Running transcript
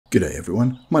G'day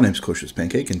everyone, my name's Cautious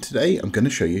Pancake and today I'm going to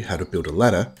show you how to build a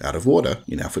ladder out of water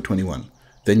in Alpha 21.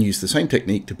 Then use the same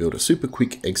technique to build a super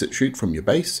quick exit chute from your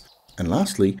base, and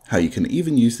lastly, how you can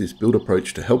even use this build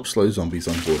approach to help slow zombies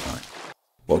on Horde night.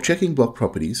 While checking block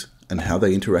properties and how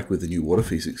they interact with the new water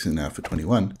physics in Alpha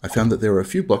 21, I found that there are a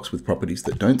few blocks with properties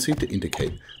that don't seem to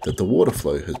indicate that the water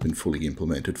flow has been fully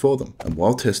implemented for them. And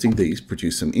while testing these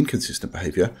produced some inconsistent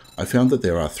behavior, I found that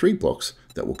there are 3 blocks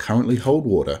that will currently hold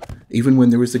water even when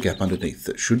there is a gap underneath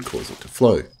that should cause it to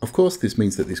flow. Of course, this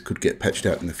means that this could get patched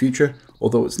out in the future,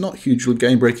 although it's not hugely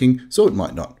game breaking, so it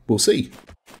might not. We'll see.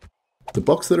 The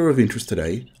blocks that are of interest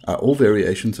today are all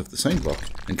variations of the same block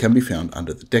and can be found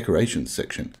under the decorations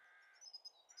section.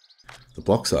 The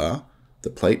blocks are the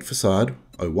plate facade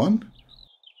 01,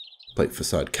 plate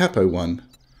facade cap 01,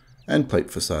 and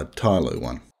plate facade tile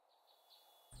 01.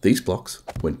 These blocks,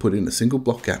 when put in a single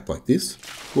block gap like this,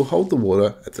 will hold the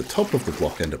water at the top of the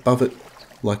block and above it,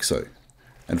 like so,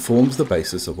 and forms the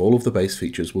basis of all of the base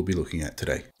features we'll be looking at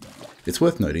today. It's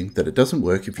worth noting that it doesn't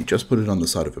work if you just put it on the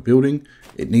side of a building,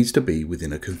 it needs to be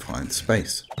within a confined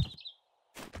space.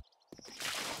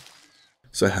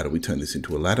 So how do we turn this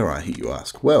into a ladder, I hear you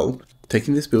ask? Well,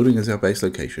 taking this building as our base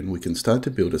location, we can start to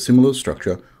build a similar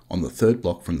structure on the 3rd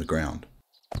block from the ground.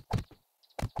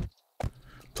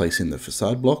 Place in the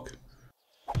facade block,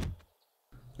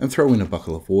 and throw in a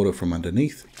bucket of water from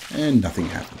underneath, and nothing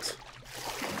happens.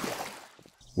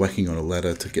 Whacking on a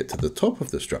ladder to get to the top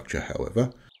of the structure,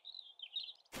 however,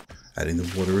 adding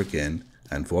the water again,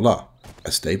 and voila,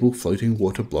 a stable floating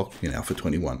water block in Alpha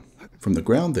 21. From the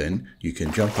ground then, you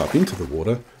can jump up into the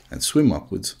water and swim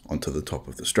upwards onto the top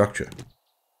of the structure.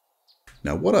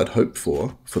 Now what I'd hoped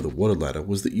for the water ladder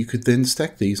was that you could then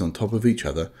stack these on top of each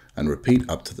other and repeat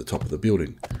up to the top of the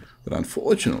building, but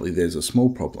unfortunately there's a small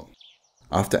problem.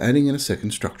 After adding in a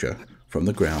second structure, from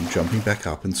the ground jumping back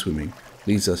up and swimming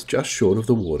leaves us just short of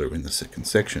the water in the second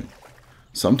section.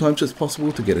 Sometimes it's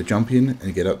possible to get a jump in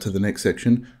and get up to the next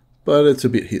section, but it's a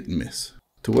bit hit and miss.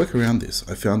 To work around this,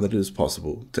 I found that it is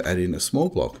possible to add in a small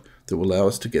block that will allow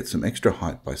us to get some extra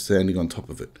height by standing on top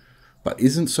of it, but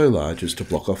isn't so large as to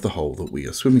block off the hole that we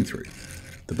are swimming through.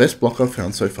 The best block I've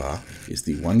found so far is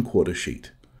the 1/4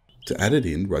 sheet. To add it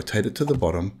in, rotate it to the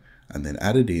bottom and then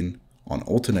add it in on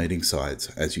alternating sides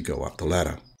as you go up the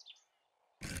ladder.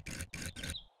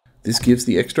 This gives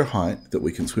the extra height that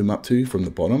we can swim up to from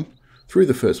the bottom through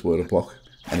the first water block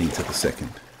and into the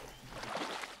second.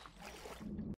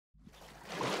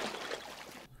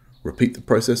 Repeat the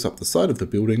process up the side of the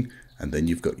building and then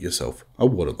you've got yourself a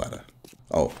water ladder.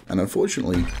 Oh, and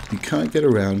unfortunately you can't get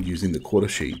around using the 1/4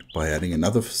 sheet by adding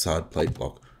another facade plate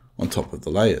block on top of the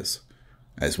layers,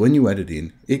 as when you add it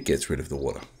in, it gets rid of the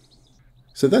water.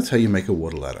 So that's how you make a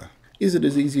water ladder. Is it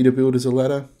as easy to build as a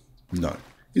ladder? No.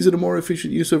 Is it a more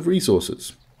efficient use of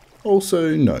resources?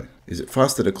 Also no. Is it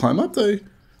faster to climb up though?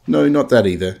 No, not that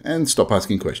either, and stop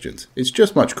asking questions. It's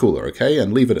just much cooler, okay,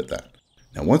 and leave it at that.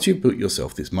 Now once you've built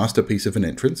yourself this masterpiece of an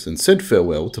entrance and said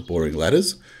farewell to boring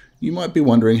ladders, you might be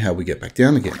wondering how we get back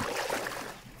down again.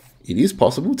 It is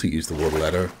possible to use the water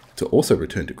ladder to also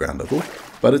return to ground level,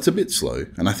 but it's a bit slow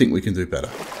and I think we can do better.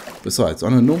 Besides,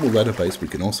 on a normal ladder base we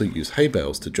can also use hay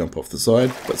bales to jump off the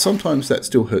side, but sometimes that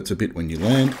still hurts a bit when you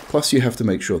land, plus you have to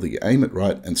make sure that you aim it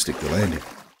right and stick the landing.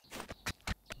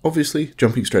 Obviously,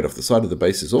 jumping straight off the side of the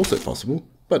base is also possible,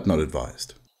 but not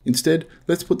advised. Instead,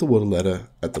 let's put the water ladder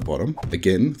at the bottom,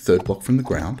 again 3rd block from the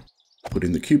ground, put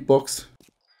in the cube box,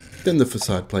 then the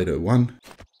facade plate 01,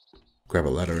 grab a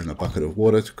ladder and a bucket of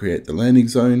water to create the landing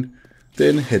zone,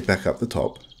 then head back up the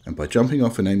top, and by jumping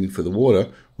off and aiming for the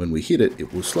water, when we hit it,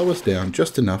 it will slow us down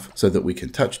just enough so that we can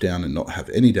touch down and not have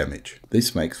any damage.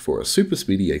 This makes for a super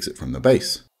speedy exit from the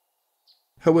base.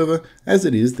 However, as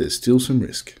it is, there's still some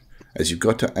risk, as you've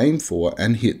got to aim for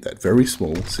and hit that very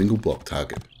small single block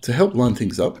target. To help line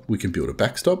things up, we can build a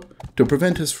backstop to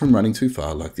prevent us from running too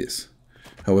far like this.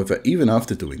 However, even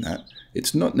after doing that,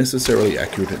 it's not necessarily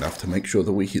accurate enough to make sure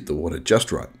that we hit the water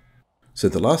just right. So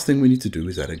the last thing we need to do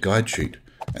is add a guide chute,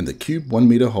 and the cube 1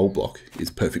 meter hole block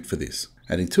is perfect for this.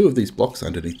 Adding 2 of these blocks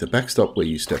underneath the backstop where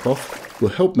you step off will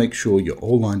help make sure you're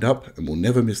all lined up and will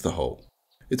never miss the hole.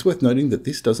 It's worth noting that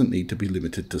this doesn't need to be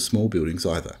limited to small buildings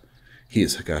either.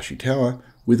 Here's Higashi Tower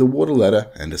with a water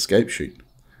ladder and escape chute.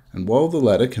 And while the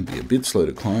ladder can be a bit slow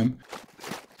to climb,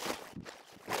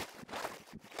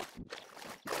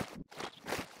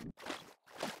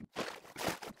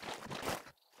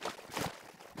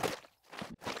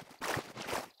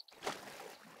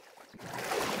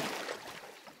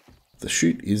 the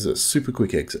chute is a super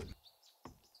quick exit.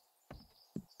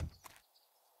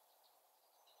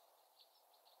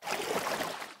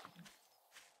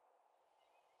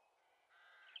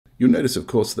 You'll notice of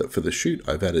course that for the chute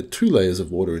I've added 2 layers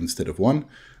of water instead of 1,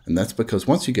 and that's because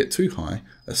once you get too high,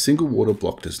 a single water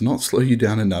block does not slow you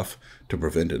down enough to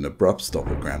prevent an abrupt stop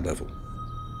at ground level.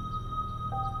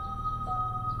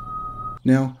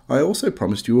 Now, I also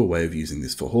promised you a way of using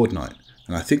this for Horde Night,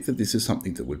 and I think that this is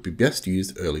something that would be best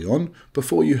used early on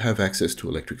before you have access to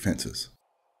electric fences.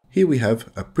 Here we have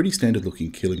a pretty standard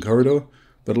looking killing corridor,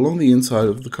 but along the inside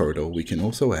of the corridor we can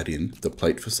also add in the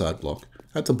plate facade block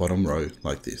at the bottom row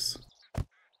like this.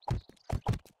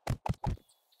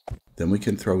 Then we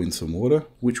can throw in some water,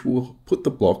 which will put the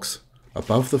blocks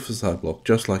above the facade block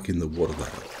just like in the water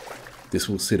ladder. This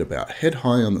will sit about head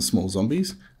high on the small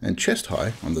zombies and chest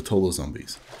high on the taller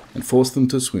zombies, and force them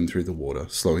to swim through the water,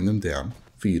 slowing them down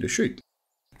for you to shoot.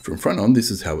 From front on,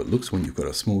 this is how it looks when you've got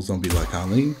a small zombie like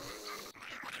Arlene.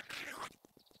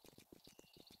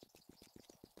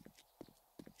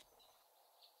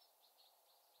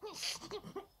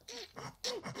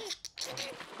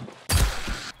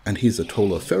 And here's a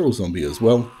taller feral zombie as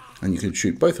well, and you can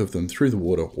shoot both of them through the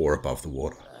water or above the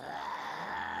water.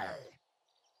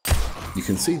 You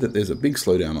can see that there's a big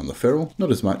slowdown on the feral,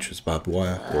 not as much as barbed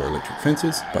wire or electric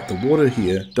fences, but the water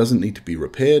here doesn't need to be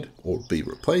repaired or be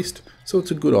replaced, so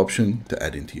it's a good option to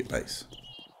add into your base.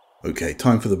 Okay,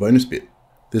 time for the bonus bit.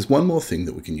 There's one more thing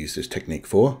that we can use this technique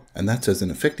for, and that's as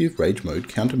an effective rage mode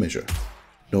countermeasure.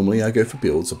 Normally I go for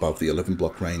builds above the 11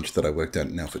 block range that I worked out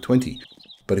in Alpha 20,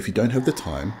 but if you don't have the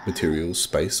time, materials,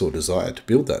 space or desire to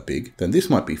build that big, then this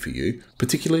might be for you,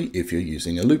 particularly if you're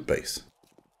using a loot base.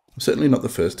 I'm certainly not the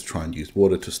first to try and use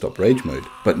water to stop rage mode,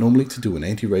 but normally to do an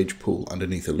anti-rage pool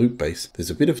underneath a loot base, there's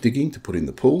a bit of digging to put in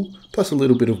the pool, plus a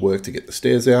little bit of work to get the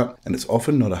stairs out, and it's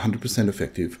often not 100%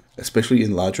 effective, especially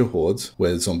in larger hordes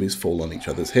where zombies fall on each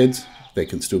other's heads, they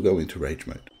can still go into rage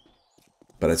mode.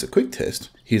 But as a quick test,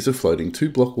 here's a floating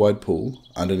 2 block wide pool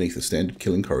underneath a standard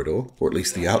killing corridor, or at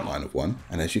least the outline of one,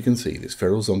 and as you can see this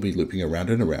feral zombie looping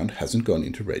around and around hasn't gone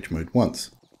into rage mode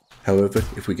once. However,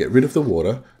 if we get rid of the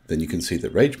water, then you can see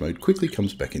that rage mode quickly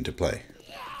comes back into play.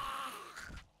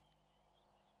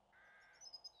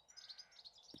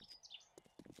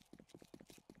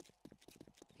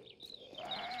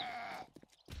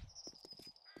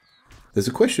 There's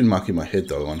a question mark in my head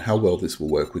though on how well this will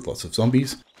work with lots of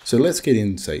zombies, so let's get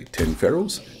in say 10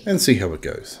 ferals and see how it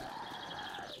goes.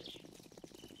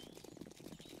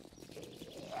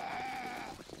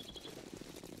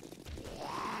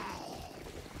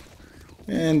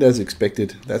 And as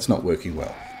expected, that's not working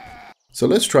well. So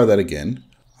let's try that again.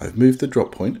 I've moved the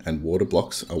drop point and water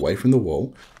blocks away from the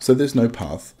wall, so there's no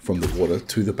path from the water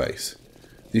to the base.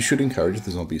 This should encourage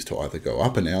the zombies to either go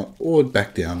up and out, or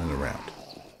back down and around.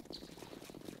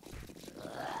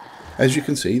 As you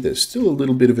can see, there's still a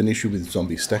little bit of an issue with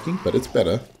zombie stacking, but it's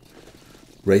better.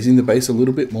 Raising the base a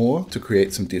little bit more to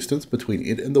create some distance between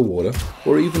it and the water,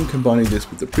 or even combining this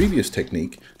with the previous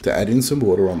technique to add in some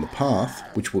water on the path,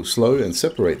 which will slow and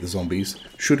separate the zombies,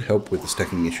 should help with the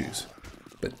stacking issues.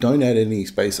 But don't add any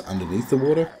space underneath the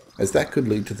water, as that could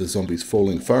lead to the zombies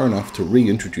falling far enough to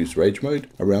reintroduce rage mode.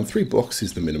 Around 3 blocks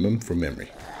is the minimum from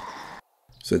memory.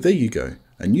 So there you go,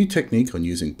 a new technique on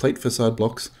using plate facade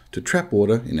blocks to trap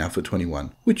water in Alpha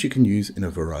 21, which you can use in a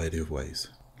variety of ways.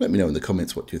 Let me know in the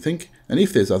comments what you think, and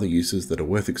if there's other uses that are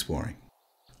worth exploring.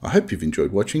 I hope you've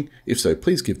enjoyed watching. If so,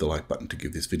 please give the like button to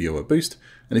give this video a boost,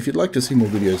 and if you'd like to see more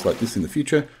videos like this in the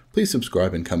future, please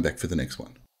subscribe and come back for the next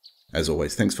one. As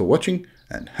always, thanks for watching,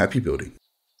 and happy building.